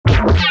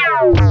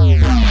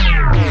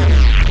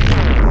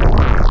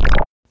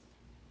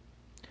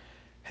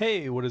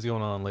Hey, what is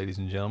going on, ladies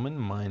and gentlemen?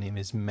 My name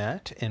is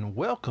Matt, and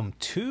welcome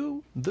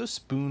to The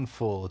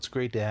Spoonful. It's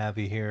great to have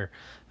you here.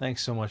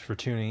 Thanks so much for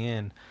tuning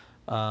in.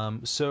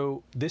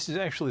 So this is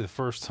actually the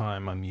first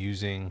time I'm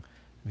using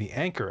the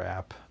Anchor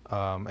app.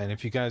 And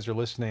if you guys are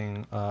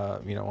listening,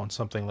 on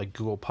something like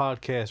Google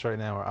Podcasts right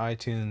now or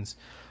iTunes,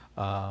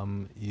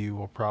 you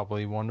are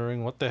probably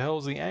wondering, what the hell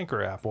is the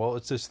Anchor app? Well,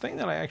 it's this thing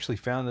that I actually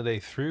found today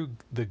through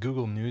the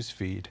Google News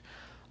feed.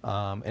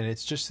 And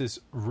it's just this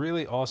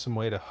really awesome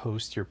way to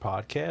host your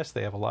podcast.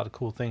 They have a lot of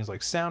cool things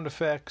like sound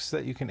effects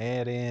that you can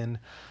add in.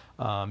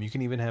 You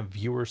can even have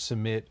viewers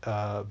submit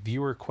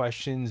viewer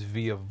questions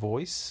via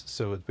voice.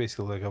 So it's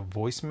basically like a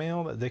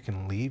voicemail that they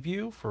can leave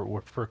you for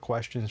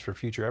questions for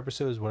future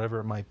episodes, whatever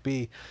it might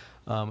be.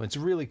 It's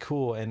really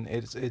cool, and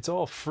it's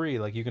all free.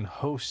 Like, you can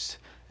host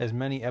as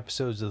many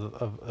episodes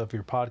of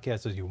your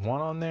podcast as you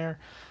want on there.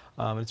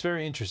 It's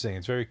very interesting.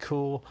 It's very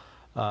cool.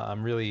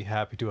 I'm really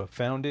happy to have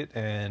found it,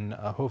 and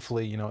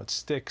hopefully, it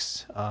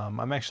sticks.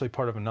 I'm actually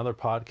part of another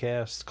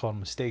podcast called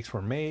Mistakes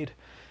Were Made,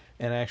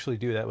 and I actually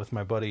do that with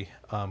my buddy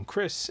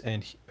Chris,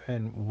 and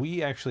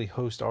we actually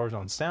host ours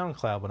on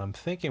SoundCloud, but I'm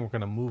thinking we're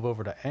going to move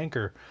over to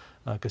Anchor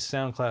because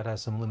SoundCloud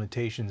has some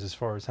limitations as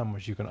far as how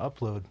much you can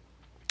upload.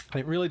 And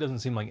it really doesn't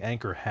seem like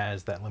Anchor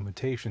has that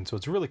limitation, so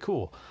it's really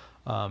cool.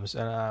 And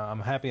I'm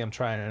happy I'm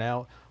trying it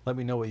out. Let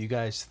me know what you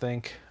guys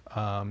think.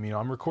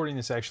 I'm recording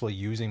this actually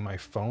using my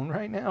phone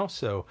right now,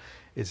 so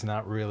it's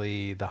not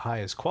really the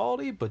highest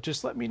quality, but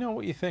just let me know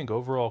what you think.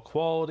 Overall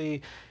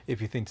quality, if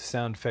you think the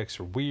sound effects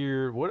are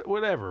weird,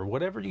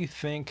 whatever you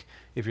think.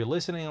 If you're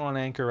listening on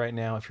Anchor right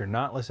now, if you're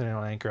not listening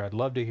on Anchor, I'd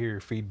love to hear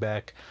your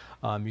feedback.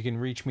 You can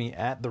reach me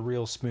at The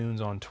Real Spoons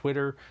on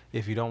Twitter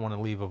if you don't want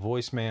to leave a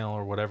voicemail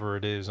or whatever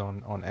it is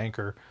on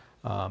Anchor,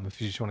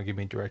 if you just want to give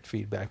me direct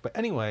feedback. But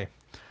anyway,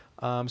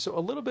 so a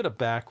little bit of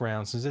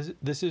background, since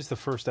this is the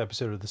first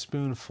episode of The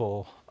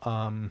Spoonful.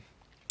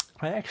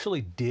 I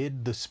actually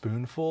did The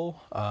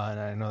Spoonful, and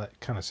I know that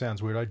kind of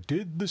sounds weird. I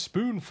did The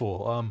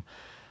Spoonful.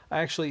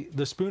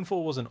 The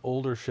Spoonful was an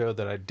older show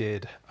that I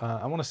did,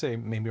 I want to say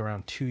maybe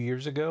around 2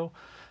 years ago,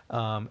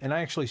 and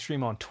I actually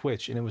stream on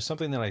Twitch, and it was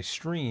something that I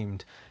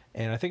streamed,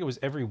 and I think it was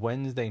every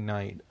Wednesday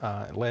night.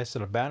 It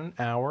lasted about an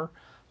hour,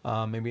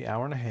 maybe an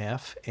hour and a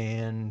half,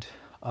 and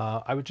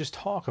I would just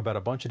talk about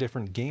a bunch of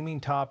different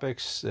gaming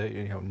topics,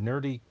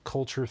 nerdy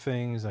culture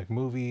things like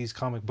movies,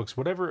 comic books,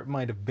 whatever it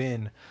might have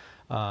been.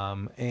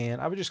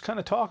 And I would just kind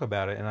of talk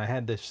about it. And I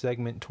had this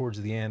segment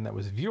towards the end that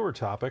was viewer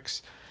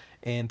topics.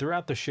 And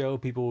throughout the show,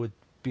 people would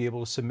be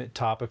able to submit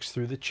topics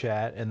through the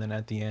chat. And then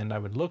at the end, I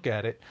would look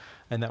at it.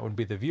 And that would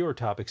be the viewer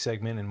topic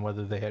segment. And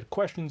whether they had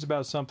questions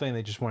about something,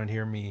 they just wanted to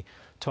hear me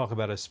talk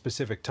about a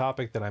specific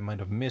topic that I might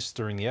have missed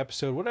during the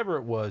episode, whatever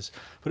it was.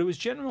 But it was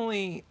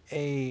generally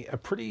a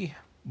pretty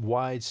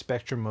wide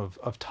spectrum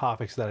of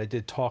topics that I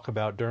did talk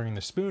about during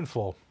the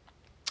Spoonful.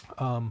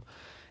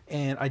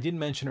 And I did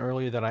mention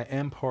earlier that I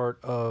am part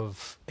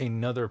of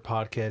another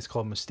podcast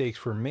called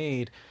Mistakes Were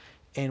Made,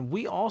 and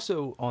we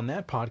also on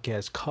that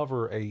podcast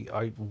cover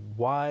a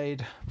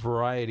wide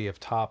variety of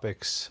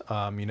topics.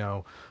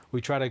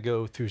 We try to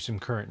go through some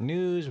current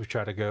news. We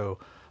try to go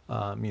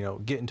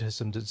get into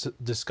some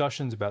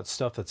discussions about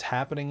stuff that's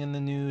happening in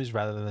the news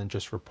rather than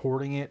just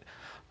reporting it.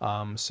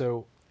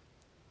 So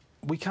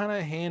we kind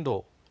of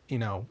handle,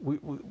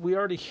 we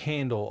already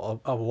handle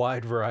a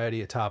wide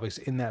variety of topics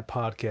in that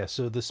podcast.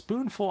 So the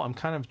Spoonful, I'm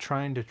kind of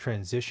trying to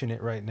transition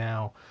it right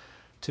now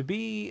to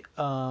be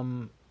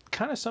kind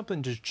of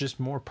something just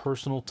more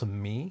personal to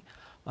me.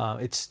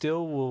 It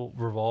still will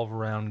revolve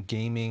around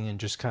gaming and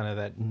just kind of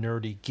that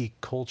nerdy geek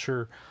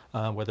culture,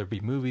 whether it be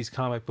movies,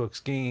 comic books,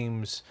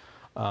 games,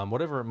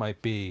 whatever it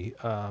might be,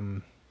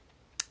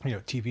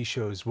 TV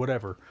shows,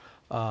 whatever.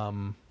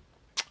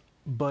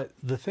 But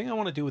the thing I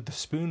want to do with the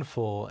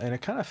Spoonful, and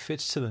it kind of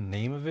fits to the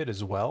name of it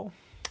as well,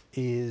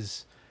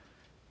 is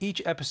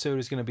each episode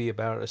is going to be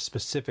about a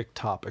specific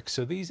topic.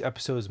 So these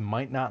episodes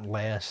might not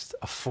last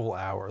a full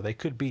hour. They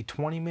could be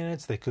 20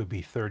 minutes, they could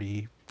be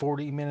 30,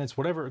 40 minutes,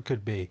 whatever it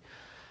could be.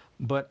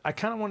 But I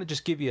kind of want to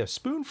just give you a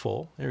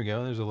spoonful. There we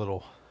go. There's a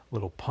little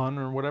pun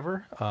or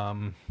whatever. I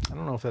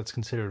don't know if that's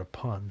considered a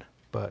pun,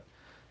 but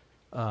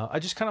I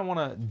just kind of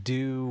want to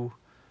do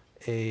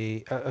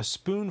a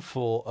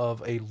spoonful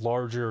of a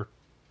larger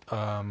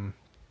kind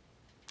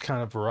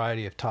of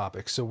variety of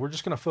topics. So we're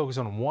just going to focus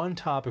on one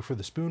topic for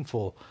the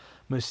Spoonful.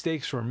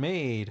 Mistakes Were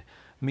Made.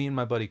 Me and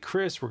my buddy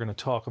Chris, we're going to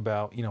talk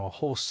about, a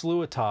whole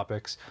slew of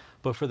topics.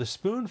 But for the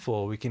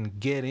Spoonful, we can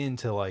get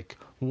into like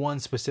one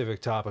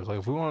specific topic. Like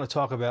if we want to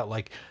talk about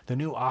like the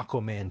new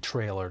Aquaman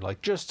trailer,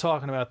 like just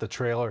talking about the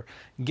trailer,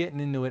 getting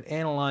into it,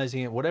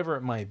 analyzing it, whatever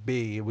it might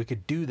be, we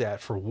could do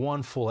that for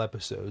one full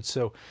episode.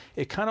 So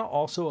it kind of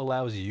also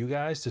allows you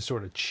guys to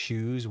sort of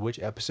choose which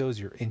episodes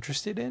you're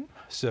interested in.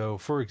 So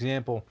for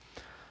example,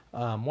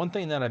 one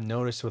thing that I've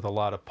noticed with a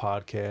lot of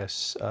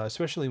podcasts,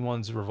 especially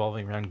ones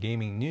revolving around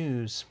gaming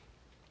news,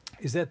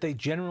 is that they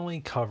generally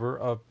cover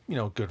a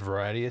good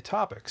variety of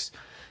topics.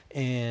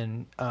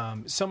 And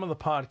some of the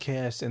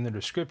podcasts in the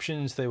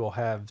descriptions, they will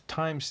have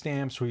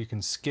timestamps where you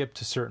can skip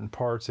to certain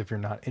parts if you're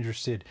not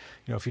interested.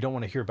 If you don't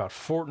want to hear about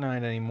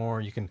Fortnite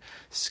anymore, you can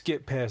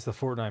skip past the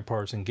Fortnite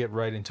parts and get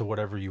right into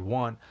whatever you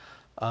want.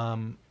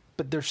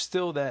 But there's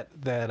still that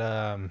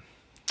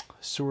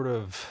sort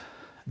of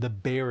the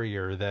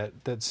barrier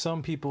that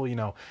some people,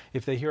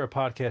 if they hear a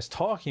podcast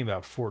talking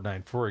about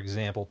Fortnite, for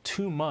example,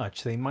 too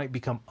much, they might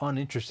become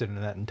uninterested in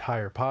that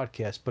entire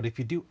podcast. But if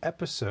you do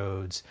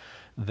episodes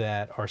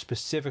that are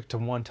specific to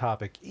one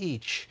topic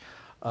each,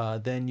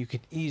 then you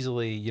can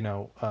easily,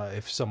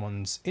 if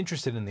someone's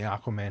interested in the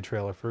Aquaman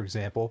trailer, for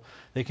example,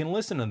 they can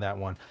listen to that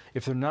one.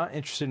 If they're not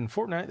interested in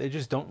Fortnite, they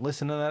just don't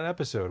listen to that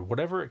episode,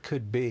 whatever it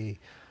could be.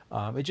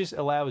 It just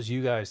allows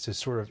you guys to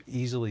sort of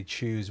easily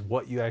choose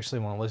what you actually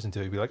want to listen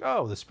to. You'd be like,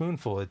 oh, the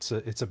Spoonful, it's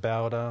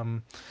about,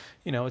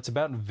 it's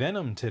about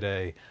Venom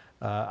today.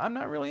 I'm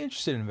not really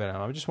interested in Venom.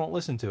 I just won't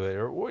listen to it,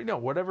 or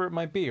whatever it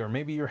might be. Or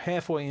maybe you're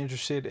halfway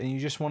interested and you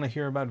just want to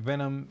hear about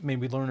Venom,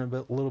 maybe learn a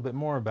little bit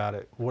more about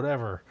it,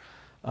 whatever.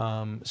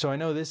 So I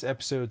know this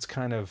episode's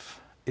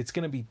it's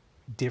going to be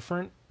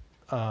different,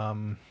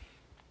 or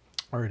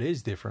it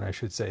is different, I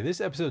should say. This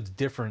episode's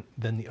different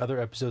than the other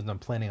episodes I'm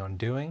planning on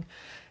doing,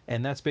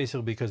 and that's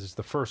basically because it's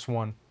the first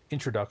one,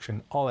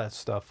 introduction, all that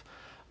stuff.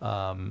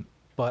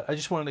 But I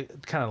just wanted to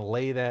kind of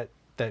lay that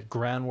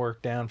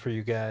groundwork down for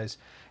you guys,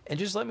 and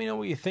just let me know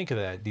what you think of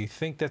that. Do you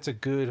think that's a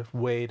good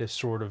way to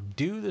sort of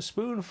do the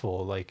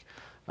Spoonful? Like,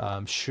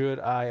 should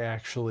I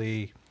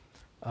actually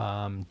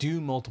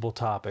do multiple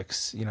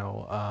topics,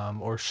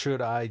 or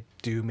should I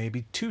do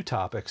maybe 2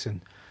 topics,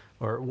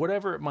 or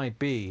whatever it might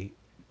be?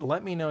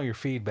 Let me know your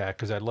feedback,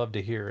 because I'd love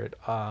to hear it.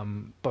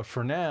 But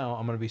for now,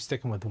 I'm going to be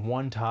sticking with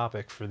one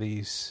topic for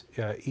these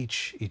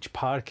each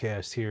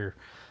podcast here,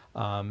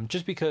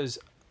 just because,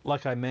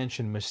 like I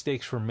mentioned,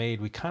 mistakes were made.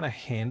 We kind of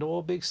handle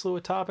a big slew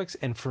of topics,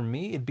 and for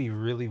me, it'd be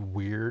really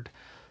weird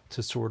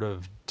to sort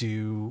of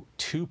do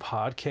 2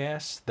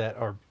 podcasts that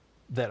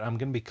I'm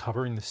going to be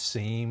covering the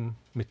same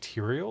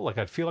material. Like,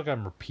 I'd feel like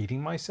I'm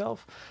repeating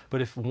myself.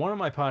 But if one of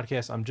my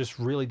podcasts, I'm just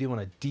really doing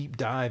a deep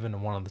dive into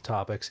one of the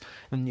topics,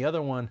 and the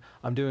other one,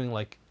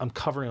 I'm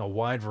covering a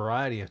wide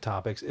variety of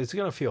topics, it's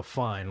going to feel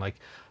fine. Like,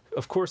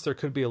 of course, there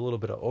could be a little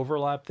bit of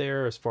overlap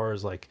there as far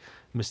as like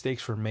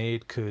mistakes were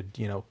made could,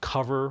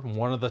 cover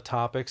one of the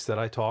topics that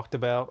I talked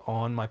about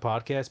on my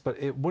podcast,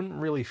 but it wouldn't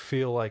really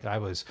feel like I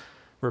was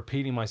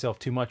repeating myself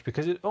too much,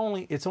 because it's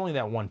only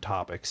that one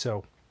topic.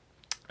 So,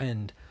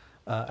 and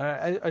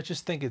I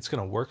just think it's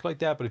going to work like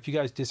that. But if you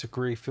guys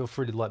disagree, feel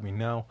free to let me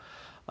know.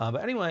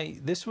 But anyway,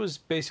 this was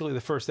basically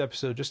the first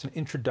episode, just an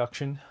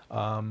introduction.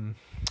 And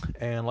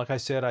like I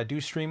said, I do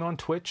stream on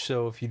Twitch.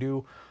 So if you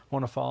do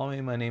want to follow me,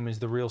 my name is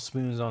The Real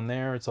Spoons on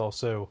there. It's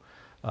also,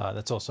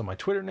 that's also my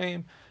Twitter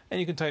name. And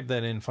you can type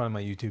that in, find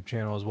my YouTube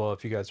channel as well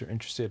if you guys are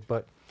interested.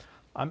 But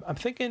I'm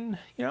thinking,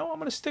 I'm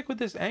going to stick with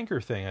this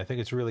Anchor thing. I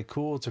think it's really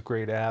cool. It's a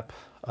great app.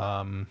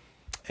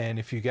 And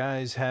if you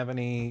guys have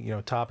any,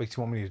 topics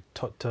you want me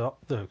to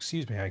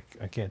excuse me,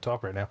 I can't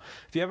talk right now.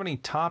 If you have any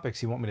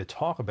topics you want me to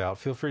talk about,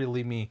 feel free to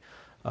leave me,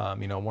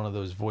 one of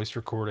those voice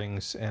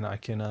recordings, and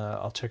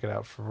I'll check it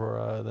out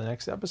for the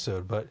next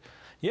episode. But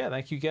yeah,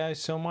 thank you guys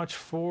so much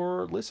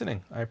for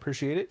listening. I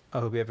appreciate it. I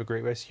hope you have a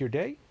great rest of your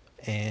day,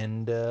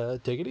 and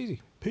take it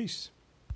easy. Peace.